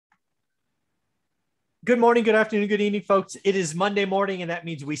Good morning, good afternoon, good evening, folks. It is Monday morning, and that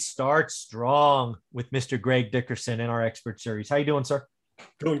means we start strong with Mr. Greg Dickerson in our expert series. How you doing, sir?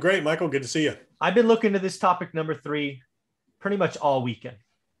 Doing great, Michael. Good to see you. I've been looking at this topic number three pretty much all weekend.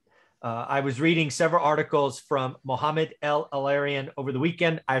 I was reading several articles from Mohammed El Alarian over the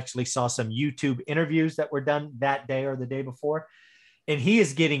weekend. I actually saw some YouTube interviews that were done that day or the day before, and he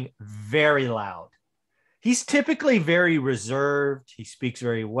is getting very loud. He's typically very reserved. He speaks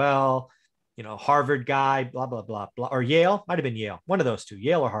very well. Harvard guy, blah, blah, blah, blah, or Yale, might have been Yale, one of those two,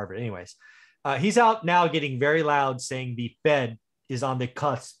 Yale or Harvard. Anyways, he's out now getting very loud saying the Fed is on the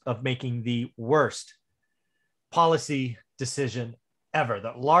cusp of making the worst policy decision ever,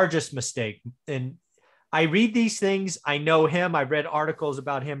 the largest mistake. And I read these things. I know him. I've read articles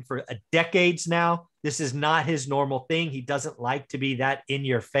about him for decades now. This is not his normal thing. He doesn't like to be that in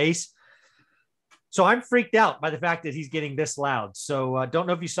your face. So I'm freaked out by the fact that he's getting this loud. So don't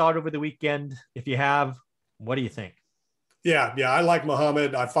know if you saw it over the weekend. If you have, what do you think? Yeah. I like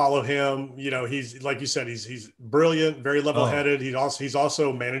Muhammad. I follow him. He's like you said, he's brilliant, very level-headed. He's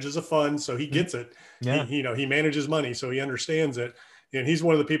also manages a fund, so he gets it. Yeah. He manages money, so he understands it. And he's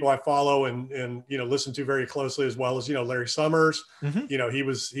one of the people I follow and listen to very closely, as well as Larry Summers.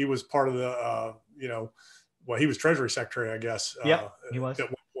 Mm-hmm. He was part of the he was Treasury Secretary, I guess. Yeah, he was at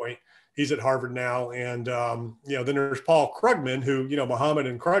one point. He's at Harvard now. And, then there's Paul Krugman, who, Muhammad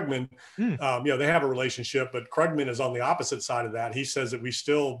and Krugman, they have a relationship, but Krugman is on the opposite side of that. He says that we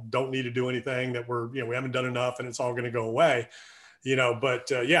still don't need to do anything, that we haven't done enough and it's all going to go away,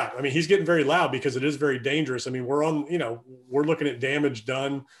 he's getting very loud because it is very dangerous. I mean, we're looking at damage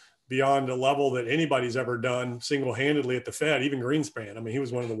done beyond a level that anybody's ever done single-handedly at the Fed, even Greenspan. I mean, he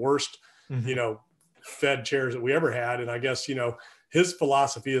was one of the worst, Fed chairs that we ever had. And I guess, his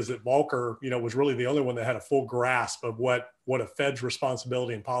philosophy is that Volcker, was really the only one that had a full grasp of what a Fed's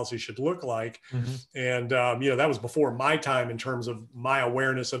responsibility and policy should look like. Mm-hmm. And, that was before my time in terms of my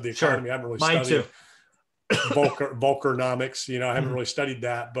awareness of the economy. Sure. I haven't really Mine studied too. Volckernomics, I haven't really studied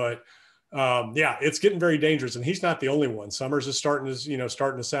that, but it's getting very dangerous. And he's not the only one. Summers is starting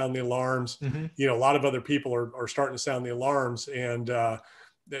to sound the alarms. Mm-hmm. A lot of other people are starting to sound the alarms. And,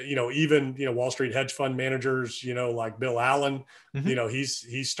 even, Wall Street hedge fund managers, like Bill Allen, Mm-hmm.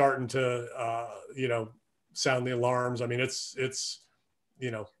 he's starting to, sound the alarms. I mean, it's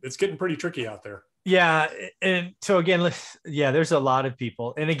getting pretty tricky out there. Yeah. And so again, there's a lot of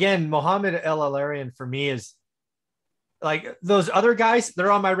people. And again, Mohammed El Alarian for me is like those other guys.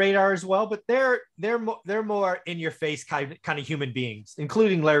 They're on my radar as well, but they're more in your face kind of human beings,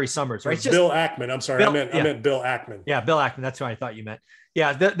 including Larry Summers, right? Bill Ackman. I'm sorry. I meant Bill Ackman. Yeah. Bill Ackman. That's what I thought you meant.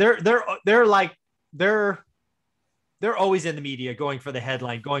 Yeah. They're always in the media going for the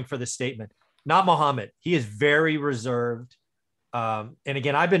headline, going for the statement. Not Mohammed. He is very reserved. And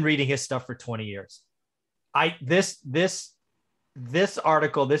again, I've been reading his stuff for 20 years. This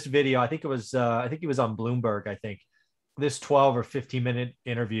article, this video, I think he was on Bloomberg. I think this 12 or 15 minute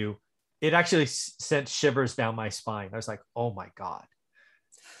interview, it actually sent shivers down my spine. I was like, oh my God.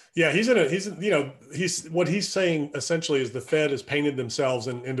 Yeah, he's what he's saying essentially is the Fed has painted themselves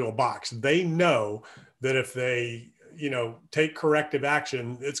into a box. They know that if they, take corrective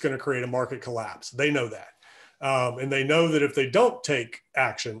action, it's going to create a market collapse. They know that. And they know that if they don't take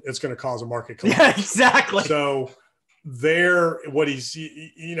action, it's going to cause a market collapse. Yeah, exactly. So so they're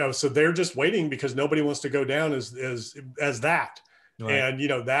just waiting because nobody wants to go down as that. Right.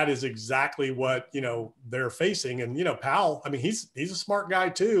 And, that is exactly what, they're facing. And, Powell, I mean, he's a smart guy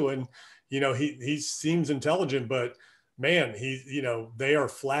too. And, he seems intelligent, but man, they are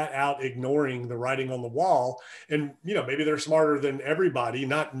flat out ignoring the writing on the wall. And, maybe they're smarter than everybody,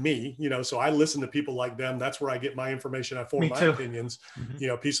 not me, so I listen to people like them. That's where I get my information. I form my opinions,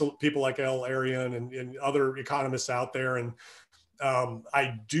 people like El Arian and other economists out there. And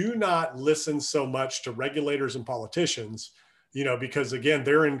I do not listen so much to regulators and politicians, because again,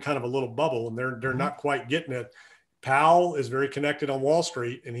 they're in kind of a little bubble and they're not quite getting it. Powell is very connected on Wall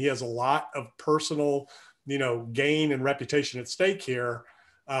Street and he has a lot of personal, gain and reputation at stake here.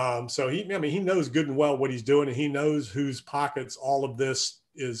 So he knows good and well what he's doing and he knows whose pockets all of this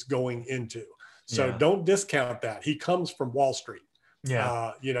is going into. So don't discount that. He comes from Wall Street.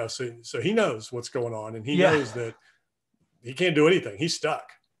 Yeah. So he knows what's going on and he knows that he can't do anything. He's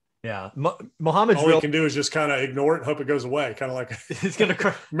stuck. Yeah. Mohammed's all he can do is just kind of ignore it and hope it goes away. Kind of like it's going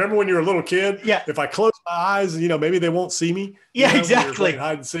to remember when you were a little kid? Yeah. If I close my eyes, maybe they won't see me. Yeah, exactly.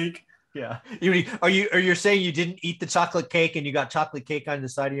 Hide and seek. Yeah. Are you saying you didn't eat the chocolate cake and you got chocolate cake on the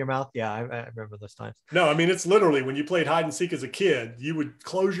side of your mouth? Yeah. I remember those times. No, I mean, it's literally when you played hide and seek as a kid, you would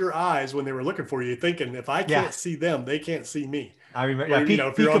close your eyes when they were looking for you thinking, if I can't see them, they can't see me. I remember. Or, yeah.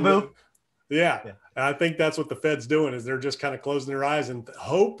 if you're on Peekaboo. yeah. And I think that's what the Fed's doing, is they're just kind of closing their eyes and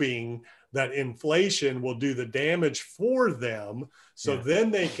hoping that inflation will do the damage for them. So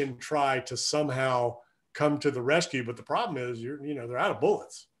then they can try to somehow come to the rescue. But the problem is they're out of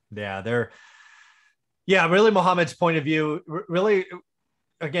bullets. Really Mohammed's point of view, really,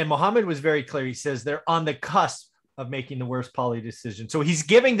 again, Mohammed was very clear. He says they're on the cusp of making the worst policy decision. So he's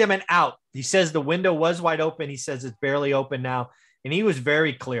giving them an out. He says the window was wide open. He says it's barely open now. And he was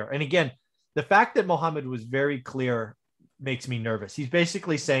very clear. And again, the fact that Mohammed was very clear makes me nervous. He's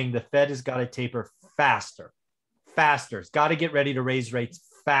basically saying the Fed has got to taper faster. It's got to get ready to raise rates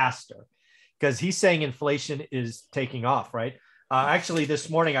faster, because he's saying inflation is taking off, right? Actually, this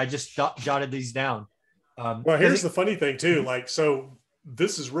morning, I just jotted these down. Well, here's the funny thing too. So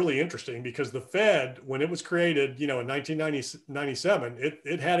this is really interesting, because the Fed, when it was created, in 1997,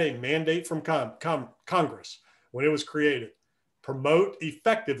 it had a mandate from Congress when it was created: promote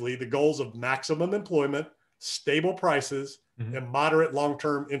effectively the goals of maximum employment, stable prices, and moderate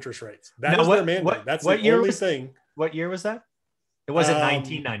long-term interest rates. That is their mandate. That's the only thing. What year was that? It wasn't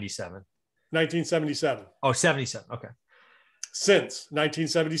 1997. 1977. Oh, 77. Okay. Since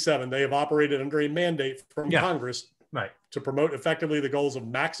 1977, they have operated under a mandate from Congress to promote effectively the goals of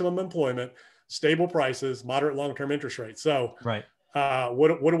maximum employment, stable prices, moderate long-term interest rates. So what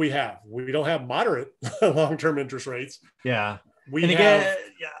do we have? We don't have moderate long-term interest rates. Yeah. We have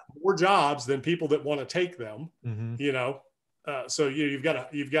more jobs than people that want to take them, so you've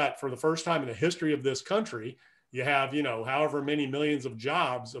got for the first time in the history of this country, you have, however many millions of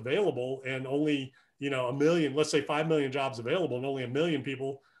jobs available, and only, a million, let's say 5 million jobs available, and only 1 million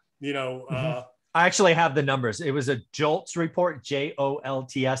people, I actually have the numbers. It was a JOLTS report,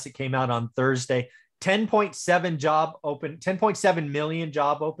 JOLTS. It came out on Thursday. 10.7 million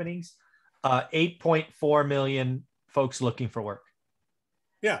job openings, 8.4 million folks looking for work.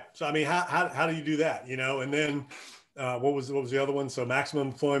 Yeah. So, I mean, how do you do that? And then what was the other one? So maximum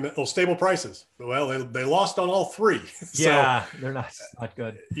employment, stable prices. Well, they lost on all three. They're not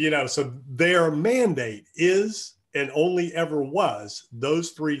good. So their mandate is, and only ever was, those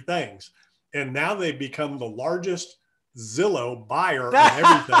three things. And now they've become the largest Zillow buyer of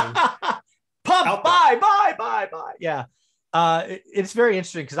everything. Pump, buy. Yeah. It's very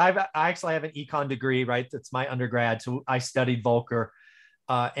interesting, because I actually have an econ degree, right? That's my undergrad. So I studied Volcker.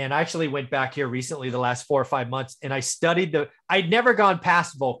 And I actually went back here recently, the last 4 or 5 months, and I studied I'd never gone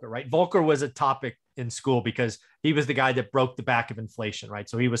past Volcker, right? Volcker was a topic in school because he was the guy that broke the back of inflation, right?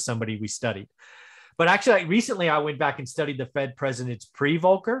 So he was somebody we studied. But actually, recently I went back and studied the Fed presidents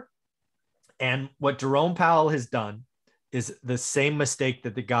pre-Volcker. And what Jerome Powell has done is the same mistake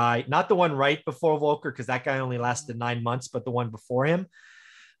that the guy, not the one right before Volcker, because that guy only lasted 9 months, but the one before him,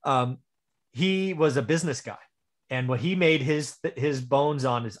 he was a business guy. And what he made his bones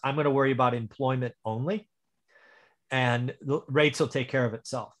on is, I'm going to worry about employment only, and the rates will take care of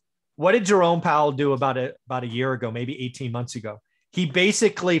itself. What did Jerome Powell do about a year ago, maybe 18 months ago? He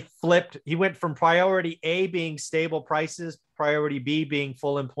basically flipped. He went from priority A being stable prices, priority B being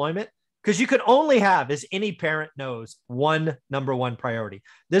full employment, because you could only have, as any parent knows, number one priority.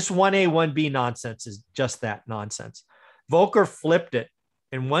 This 1A, 1B nonsense is just that nonsense. Volcker flipped it.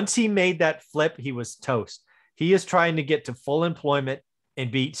 And once he made that flip, he was toast. He is trying to get to full employment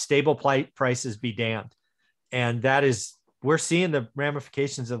and be stable prices be damned. And we're seeing the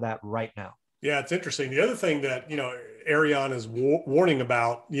ramifications of that right now. Yeah, it's interesting. The other thing that, Ariane is warning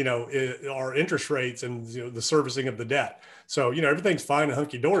about, are interest rates and, the servicing of the debt. So, everything's fine and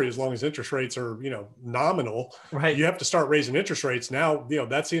hunky dory as long as interest rates are, nominal. Right. You have to start raising interest rates now.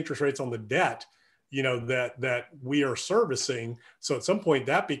 That's the interest rates on the debt, that we are servicing. So at some point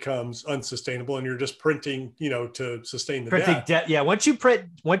that becomes unsustainable, and you're just printing, to sustain the debt. Yeah. Once you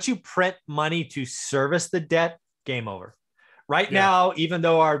print money to service the debt, game over. Right now, even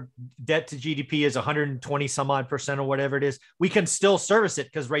though our debt to GDP is 120 some odd percent or whatever it is, we can still service it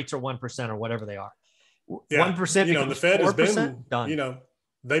because rates are 1% or whatever they are. 1%. The Fed has been done.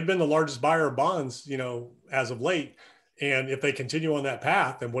 They've been the largest buyer of bonds, as of late. And if they continue on that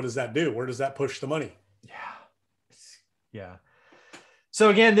path, then what does that do? Where does that push the money? Yeah. So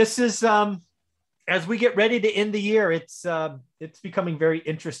again, this is as we get ready to end the year, it's becoming very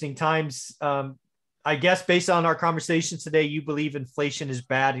interesting times. I guess based on our conversations today, you believe inflation is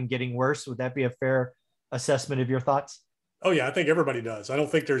bad and getting worse. Would that be a fair assessment of your thoughts? Oh yeah, I think everybody does. I don't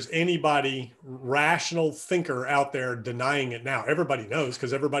think there's anybody rational thinker out there denying it now. Everybody knows,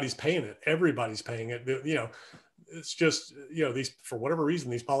 because everybody's paying it. Everybody's paying it. It's just, for whatever reason,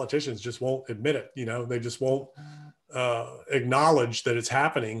 these politicians just won't admit it. They just won't acknowledge that it's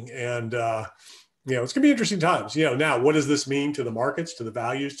happening. And, It's going to be interesting times. Now what does this mean to the markets, to the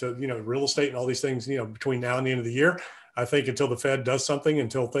values, to, real estate and all these things, between now and the end of the year? I think until the Fed does something,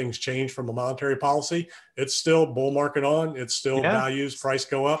 until things change from a monetary policy, it's still bull market on. It's still values, price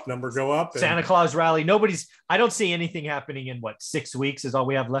go up, number go up. Santa Claus rally. I don't see anything happening in 6 weeks is all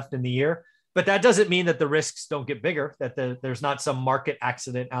we have left in the year. But that doesn't mean that the risks don't get bigger, that there's not some market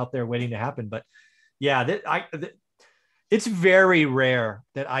accident out there waiting to happen. But yeah, it's very rare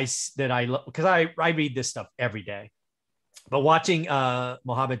that because I read this stuff every day, but watching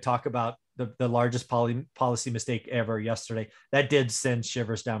Mohammed talk about the largest policy mistake ever yesterday, that did send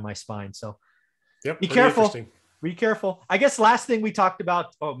shivers down my spine. So be careful. Be careful. I guess last thing we talked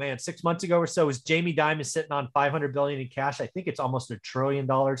about, 6 months ago or so, is Jamie Dimon sitting on $500 billion in cash. I think it's almost $1 trillion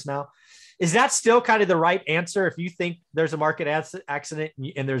now. Is that still kind of the right answer? If you think there's a market accident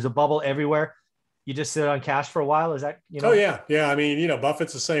and there's a bubble everywhere, you just sit on cash for a while? Is that, Oh yeah. Yeah. I mean,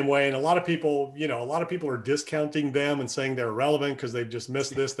 Buffett's the same way. And a lot of people are discounting them and saying they're irrelevant because they've just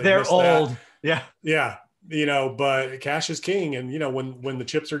missed this. They're old. That. Yeah. Yeah. But cash is king. And, when the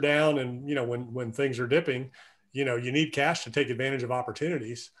chips are down and, when things are dipping, you need cash to take advantage of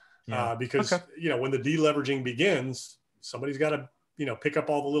opportunities because, when the deleveraging begins, somebody's got to, pick up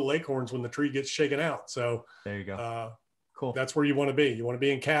all the little acorns when the tree gets shaken out. So there you go. Cool. That's where you want to be. You want to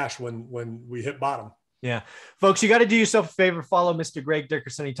be in cash when we hit bottom. Yeah. Folks, you got to do yourself a favor. Follow Mr. Greg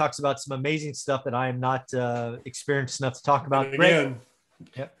Dickerson. He talks about some amazing stuff that I am not experienced enough to talk about. And again,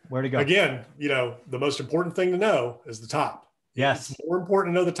 where to go? Again, the most important thing to know is the top. Yes. It's more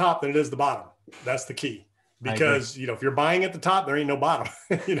important to know the top than it is the bottom. That's the key. Because, if you're buying at the top, there ain't no bottom,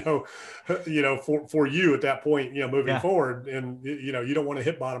 for you at that point, moving forward. And, you don't want to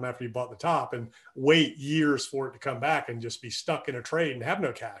hit bottom after you bought the top and wait years for it to come back and just be stuck in a trade and have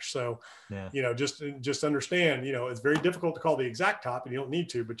no cash. So, just understand, it's very difficult to call the exact top and you don't need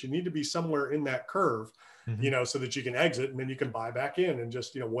to, but you need to be somewhere in that curve, so that you can exit and then you can buy back in and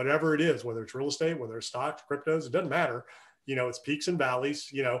just, whatever it is, whether it's real estate, whether it's stocks, cryptos, it doesn't matter. It's peaks and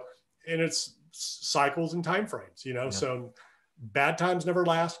valleys, and it's cycles and timeframes, so bad times never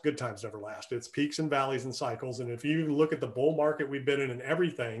last, good times never last. It's peaks and valleys and cycles. And if you even look at the bull market we've been in and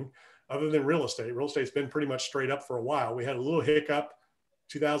everything other than real estate's been pretty much straight up for a while. We had a little hiccup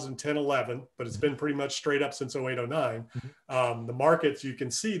 2010, 11, but it's been pretty much straight up since 08, 09. The markets, you can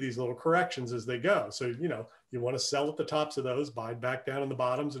see these little corrections as they go. So, you want to sell at the tops of those, buy back down in the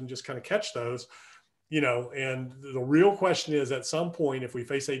bottoms and just kind of catch those. And the real question is at some point, if we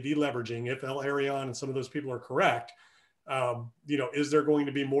face a deleveraging, if El Arion and some of those people are correct, is there going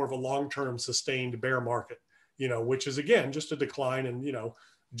to be more of a long-term sustained bear market, which is again, just a decline in,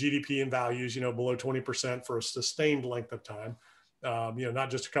 GDP and values, below 20% for a sustained length of time, not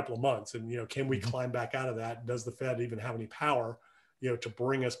just a couple of months. And, can we climb back out of that? Does the Fed even have any power, to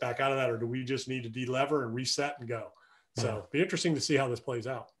bring us back out of that? Or do we just need to delever and reset and go? So be interesting to see how this plays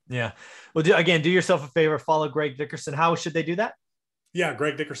out. Yeah. Well, do yourself a favor. Follow Greg Dickerson. How should they do that? Yeah.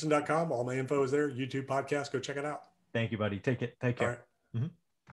 GregDickerson.com. All my info is there. YouTube podcast. Go check it out. Thank you, buddy. Take care. All right.